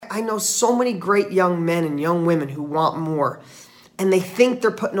I know so many great young men and young women who want more, and they think they're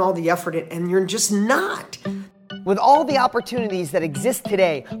putting all the effort in, and you're just not. With all the opportunities that exist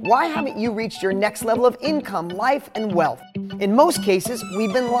today, why haven't you reached your next level of income, life, and wealth? In most cases,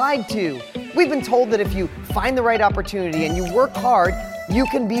 we've been lied to. We've been told that if you find the right opportunity and you work hard, you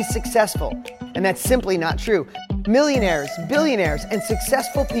can be successful. And that's simply not true. Millionaires, billionaires, and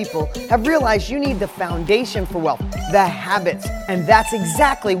successful people have realized you need the foundation for wealth, the habits. And that's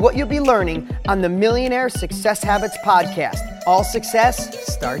exactly what you'll be learning on the Millionaire Success Habits podcast. All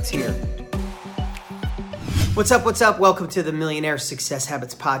success starts here. What's up? Welcome to the Millionaire Success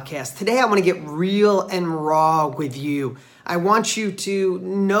Habits podcast. Today I want to get real and raw with you. I want you to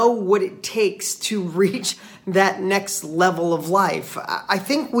know what it takes to reach that next level of life. I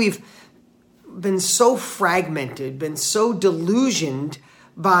think we've been so fragmented, been so delusioned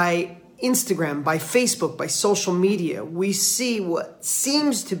by Instagram, by Facebook, by social media. We see what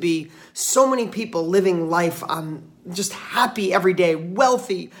seems to be so many people living life on just happy every day,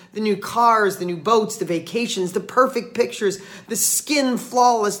 wealthy, the new cars, the new boats, the vacations, the perfect pictures, the skin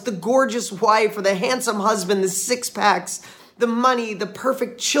flawless, the gorgeous wife or the handsome husband, the six packs, the money, the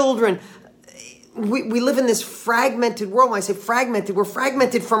perfect children. We live in this fragmented world. When I say fragmented, we're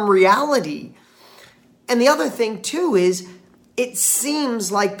fragmented from reality. And the other thing too is it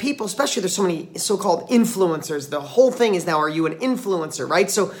seems like people, especially there's so many so-called influencers. The whole thing is now, are you an influencer, right?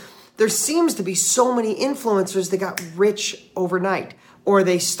 So there seems to be so many influencers that got rich overnight, or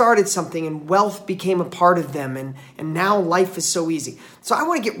they started something and wealth became a part of them, and now life is so easy. So I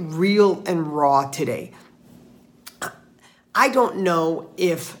want to get real and raw today. I don't know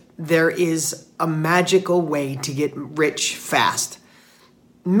if there is a magical way to get rich fast.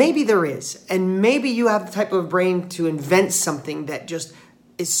 Maybe there is, and maybe you have the type of brain to invent something that just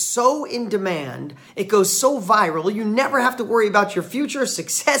is so in demand, it goes so viral, you never have to worry about your future,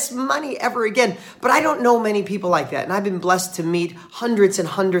 success, money ever again. But I don't know many people like that, and I've been blessed to meet hundreds and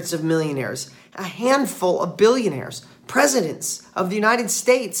hundreds of millionaires, a handful of billionaires, presidents of the United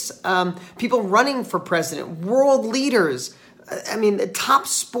States, people running for president, world leaders, the top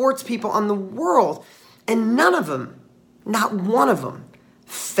sports people on the world, and none of them, not one of them,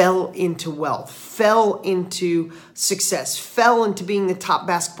 fell into wealth, fell into success, fell into being the top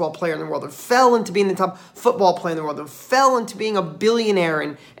basketball player in the world, or fell into being the top football player in the world, or fell into being a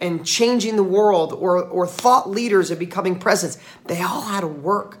billionaire and changing the world, or thought leaders and becoming presidents. They all had to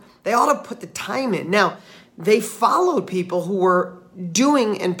work. They all had to put the time in. Now, they followed people who were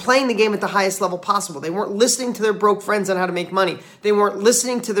doing and playing the game at the highest level possible. They weren't listening to their broke friends on how to make money. They weren't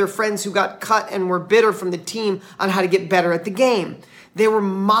listening to their friends who got cut and were bitter from the team on how to get better at the game. They were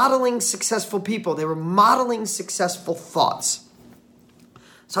modeling successful people. They were modeling successful thoughts.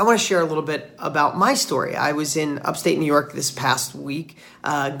 So I want to share a little bit about my story. I was in upstate New York this past week,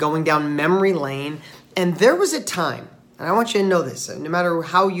 going down memory lane, and there was a time, and I want you to know this, no matter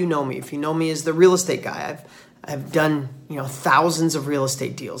how you know me, if you know me as the real estate guy, I've done, thousands of real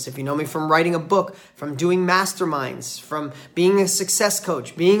estate deals. If you know me from writing a book, from doing masterminds, from being a success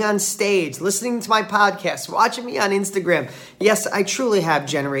coach, being on stage, listening to my podcast, watching me on Instagram. Yes, I truly have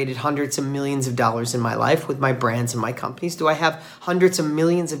generated hundreds of millions of dollars in my life with my brands and my companies. Do I have hundreds of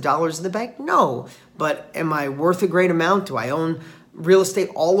millions of dollars in the bank? No. But am I worth a great amount? Do I own real estate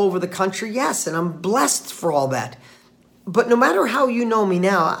all over the country? Yes, and I'm blessed for all that. But no matter how you know me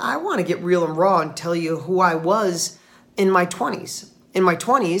now, I want to get real and raw and tell you who I was in my 20s. In my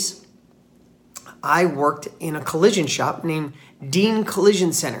 20s, I worked in a collision shop named Dean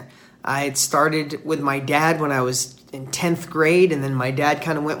Collision Center. I had started with my dad when I was in 10th grade, and then my dad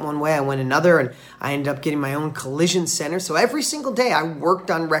kind of went one way, I went another, and I ended up getting my own collision center. So every single day I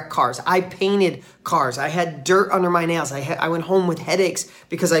worked on wrecked cars. I painted cars. I had dirt under my nails. I went home with headaches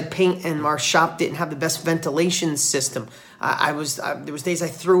because I'd paint, and our shop didn't have the best ventilation system. There was days I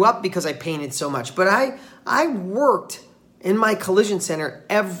threw up because I painted so much. But I worked in my collision center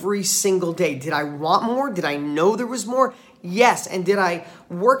every single day. Did I want more? Did I know there was more? Yes. And did I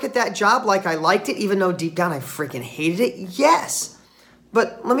work at that job like I liked it, even though deep down I freaking hated it? Yes.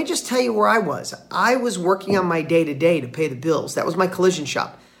 But let me just tell you where I was. I was working on my day-to-day to pay the bills. That was my collision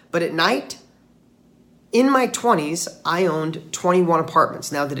shop. But at night, in my 20s, I owned 21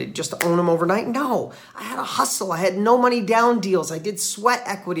 apartments. Now, did I just own them overnight? No. I had a hustle. I had no money down deals. I did sweat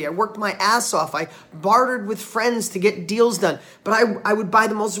equity. I worked my ass off. I bartered with friends to get deals done. But I would buy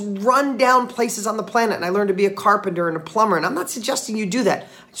the most run-down places on the planet, and I learned to be a carpenter and a plumber. And I'm not suggesting you do that.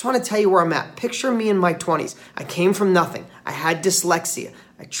 I just want to tell you where I'm at. Picture me in my 20s. I came from nothing. I had dyslexia.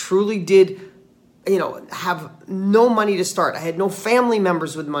 I truly did have no money to start. I had no family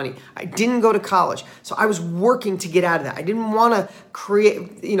members with money. I didn't go to college. So I was working to get out of that. I didn't want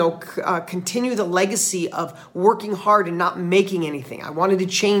to continue the legacy of working hard and not making anything. I wanted to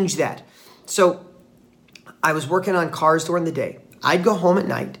change that. So I was working on cars during the day. I'd go home at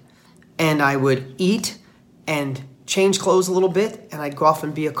night and I would eat and change clothes a little bit, and I'd go off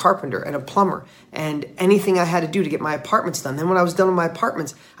and be a carpenter and a plumber and anything I had to do to get my apartments done. Then when I was done with my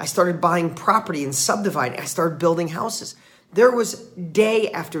apartments, I started buying property and subdividing. I started building houses. There was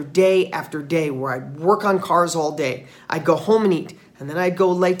day after day after day where I'd work on cars all day. I'd go home and eat, and then I'd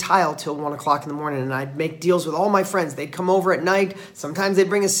go lay tile till 1 o'clock in the morning, and I'd make deals with all my friends. They'd come over at night. Sometimes they'd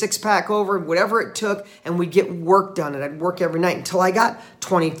bring a 6-pack over, whatever it took, and we'd get work done, and I'd work every night until I got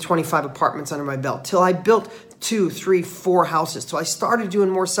 20, 25 apartments under my belt, till I built 2, 3, 4 houses. So I started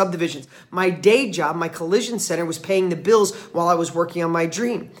doing more subdivisions. My day job, my collision center, was paying the bills while I was working on my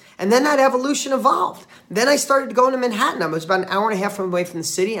dream. And then that evolution evolved. Then I started going to Manhattan. I was about an hour and a half away from the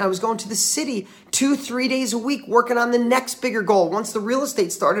city. And I was going to the city 2, 3 days a week, working on the next bigger goal. Once the real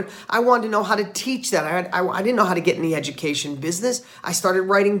estate started, I wanted to know how to teach that. I didn't know how to get in the education business. I started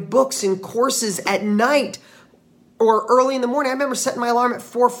writing books and courses at night or early in the morning. I remember setting my alarm at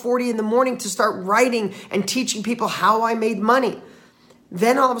 4:40 in the morning to start writing and teaching people how I made money.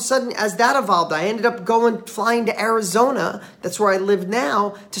 Then all of a sudden, as that evolved, I ended up flying to Arizona. That's where I live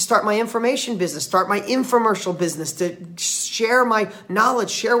now, to start my information business, start my infomercial business, to share my knowledge,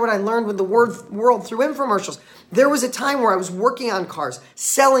 share what I learned with the world through infomercials. There was a time where I was working on cars,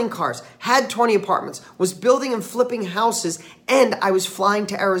 selling cars, had 20 apartments, was building and flipping houses, and I was flying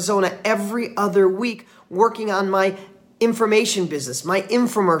to Arizona every other week working on my information business, my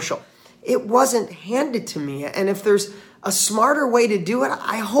infomercial. It wasn't handed to me. And if there's a smarter way to do it,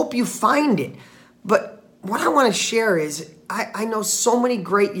 I hope you find it. But what I want to share is I know so many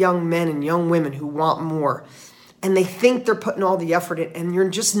great young men and young women who want more, and they think they're putting all the effort in, and you're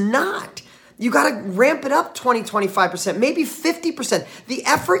just not. You got to ramp it up 20, 25%, maybe 50%. The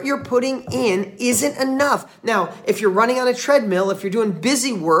effort you're putting in isn't enough. Now, if you're running on a treadmill, if you're doing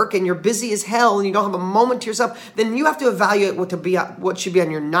busy work and you're busy as hell and you don't have a moment to yourself, then you have to evaluate what should be on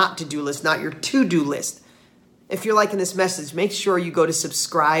your not to-do list, not your to-do list. If you're liking this message, make sure you go to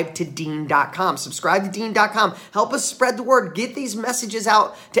subscribetodean.com. Subscribetodean.com. Help us spread the word. Get these messages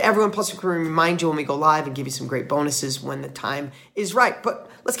out to everyone. Plus, we can remind you when we go live and give you some great bonuses when the time is right. But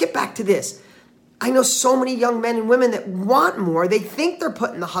let's get back to this. I know so many young men and women that want more. They think they're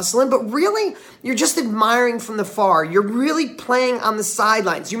putting the hustle in, but really, you're just admiring from the far. You're really playing on the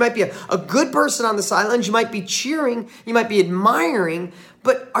sidelines. You might be a good person on the sidelines. You might be cheering. You might be admiring.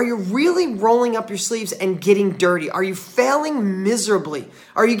 But are you really rolling up your sleeves and getting dirty? Are you failing miserably?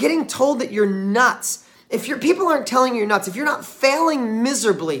 Are you getting told that you're nuts? If people aren't telling you you're nuts, if you're not failing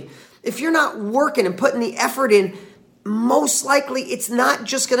miserably, if you're not working and putting the effort in, most likely it's not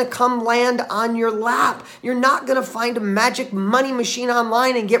just going to come land on your lap. You're not going to find a magic money machine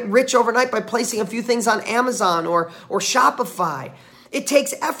online and get rich overnight by placing a few things on Amazon or Shopify. It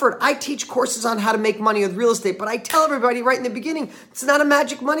takes effort. I teach courses on how to make money with real estate, but I tell everybody right in the beginning, it's not a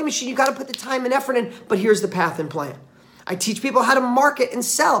magic money machine. You got to put the time and effort in, but here's the path and plan. I teach people how to market and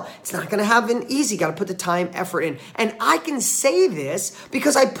sell. It's not going to happen easy. Got to put the time, effort in. And I can say this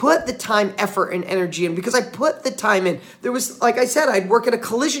because I put the time, effort, and energy in, because I put the time in. There was, like I said, I'd work at a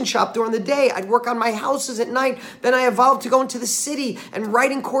collision shop during the day. I'd work on my houses at night. Then I evolved to going to the city and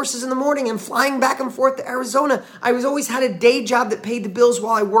writing courses in the morning and flying back and forth to Arizona. I always had a day job that paid the bills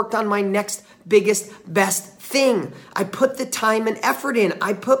while I worked on my next biggest, best thing. I put the time and effort in.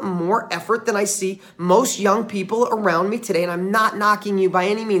 I put more effort than I see most young people around me today. And I'm not knocking you by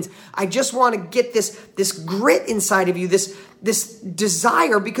any means. I just want to get this grit inside of you, this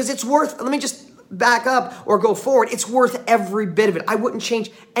desire, because it's worth, let me just back up or go forward. It's worth every bit of it. I wouldn't change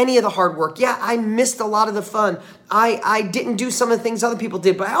any of the hard work. Yeah, I missed a lot of the fun. I didn't do some of the things other people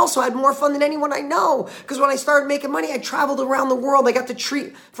did, but I also had more fun than anyone I know. Because when I started making money, I traveled around the world. I got to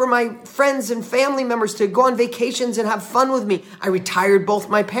treat for my friends and family members to go on vacations and have fun with me. I retired both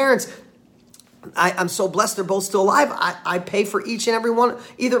my parents. I'm so blessed they're both still alive. I pay for each and every one,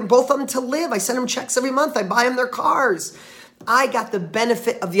 both of them to live. I send them checks every month. I buy them their cars. I got the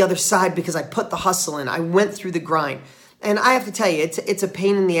benefit of the other side because I put the hustle in. I went through the grind. And I have to tell you, it's a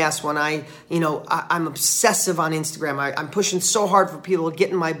pain in the ass when I'm obsessive on Instagram. I'm pushing so hard for people to get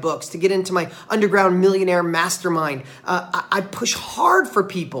in my books, to get into my underground millionaire mastermind. I push hard for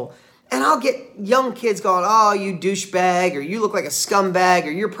people. And I'll get young kids going, oh, you douchebag, or you look like a scumbag, or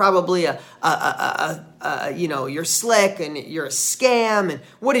you're probably a you're slick and you're a scam, and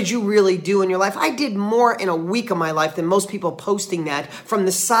what did you really do in your life? I did more in a week of my life than most people posting that from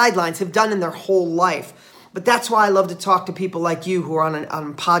the sidelines have done in their whole life. But that's why I love to talk to people like you who are on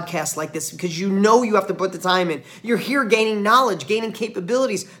a podcast like this, because you know you have to put the time in. You're here gaining knowledge, gaining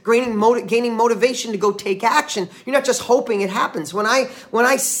capabilities, gaining motivation to go take action. You're not just hoping it happens. When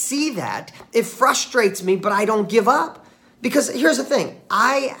I see that, it frustrates me, but I don't give up. Because here's the thing,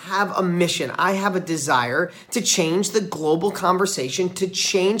 I have a mission, I have a desire to change the global conversation, to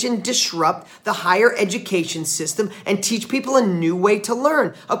change and disrupt the higher education system and teach people a new way to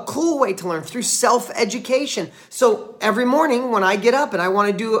learn, a cool way to learn through self-education. So every morning when I get up and I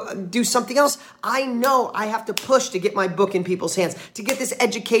want to do something else, I know I have to push to get my book in people's hands, to get this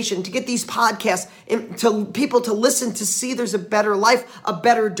education, to get these podcasts to people to listen, to see there's a better life, a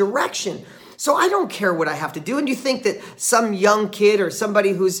better direction. So I don't care what I have to do. And you think that some young kid or somebody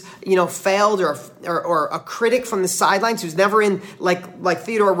who's, failed or a critic from the sidelines who's never in like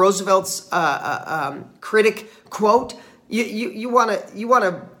Theodore Roosevelt's critic quote, you want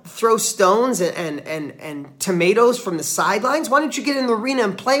to throw stones and tomatoes from the sidelines? Why don't you get in the arena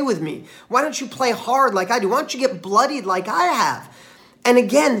and play with me? Why don't you play hard like I do? Why don't you get bloodied like I have? And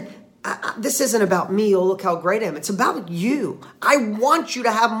again, this isn't about me. Oh, look how great I am. It's about you. I want you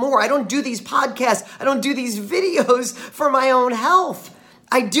to have more. I don't do these podcasts. I don't do these videos for my own health.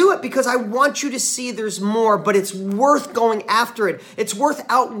 I do it because I want you to see there's more, but it's worth going after it. It's worth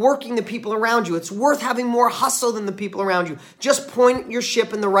outworking the people around you. It's worth having more hustle than the people around you. Just point your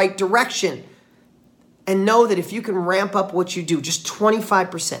ship in the right direction and know that if you can ramp up what you do, just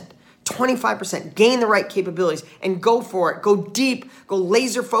 25%, gain the right capabilities and go for it. Go deep, go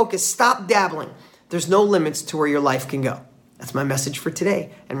laser focused, stop dabbling. There's no limits to where your life can go. That's my message for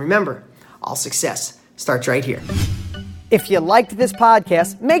today. And remember, all success starts right here. If you liked this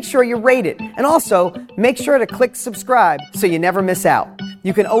podcast, make sure you rate it. And also, make sure to click subscribe so you never miss out.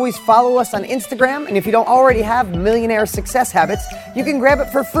 You can always follow us on Instagram, and if you don't already have Millionaire Success Habits, you can grab it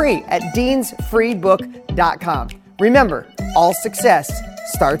for free at deansfreebook.com. Remember, all success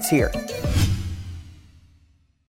starts here.